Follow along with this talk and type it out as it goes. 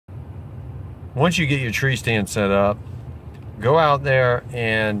once you get your tree stand set up, go out there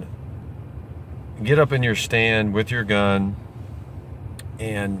and get up in your stand with your gun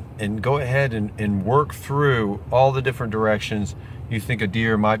and go ahead and work through all the different directions you think a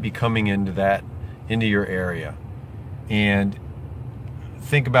deer might be coming into your area. And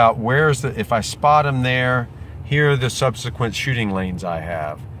think about if I spot them there, here are the subsequent shooting lanes I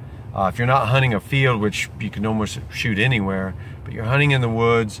have. If you're not hunting a field, which you can almost shoot anywhere, but you're hunting in the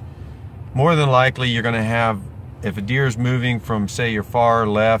woods, more than likely you're going to have, if a deer is moving from, say, your far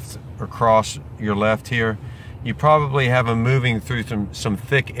left across your left here, you probably have them moving through some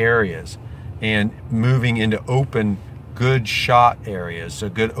thick areas and moving into open, good shot areas, so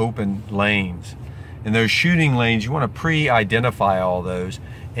good open lanes. And those shooting lanes, you want to pre-identify all those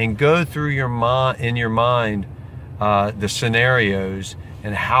and go through in your mind the scenarios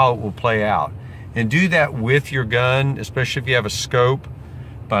and how it will play out. And do that with your gun, especially if you have a scope,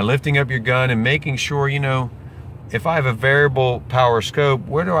 by lifting up your gun and making sure, you know, if I have a variable power scope,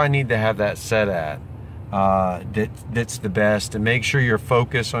 where do I need to have that set at? That's the best, and make sure your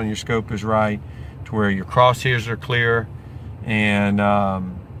focus on your scope is right to where your crosshairs are clear,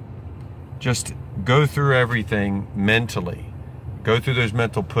 and just go through everything mentally. Go through those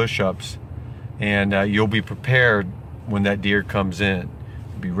mental push-ups, and you'll be prepared when that deer comes in.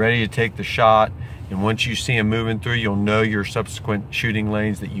 Be ready to take the shot, and once you see him moving through, you'll know your subsequent shooting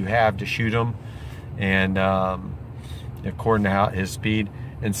lanes that you have to shoot him, and according to his speed.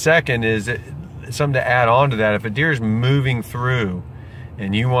 And second is something to add on to that. If a deer is moving through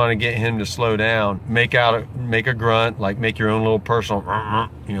and you want to get him to slow down, make a grunt, like make your own little personal,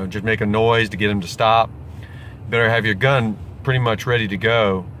 you know, just make a noise to get him to stop. Better have your gun pretty much ready to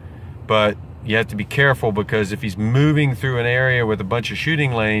go, but you have to be careful, because if he's moving through an area with a bunch of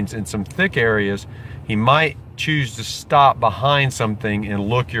shooting lanes and some thick areas, he might choose to stop behind something and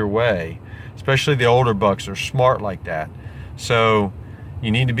look your way. Especially the older bucks are smart like that. So you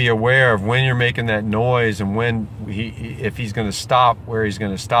need to be aware of when you're making that noise, and when if he's going to stop, where he's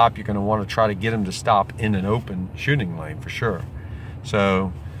going to stop. You're going to want to try to get him to stop in an open shooting lane for sure.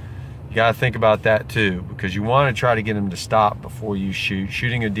 So you got to think about that too, because you want to try to get him to stop before you shoot.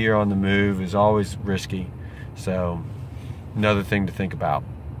 Shooting a deer on the move is always risky. So another thing to think about.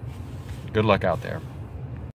 Good luck out there.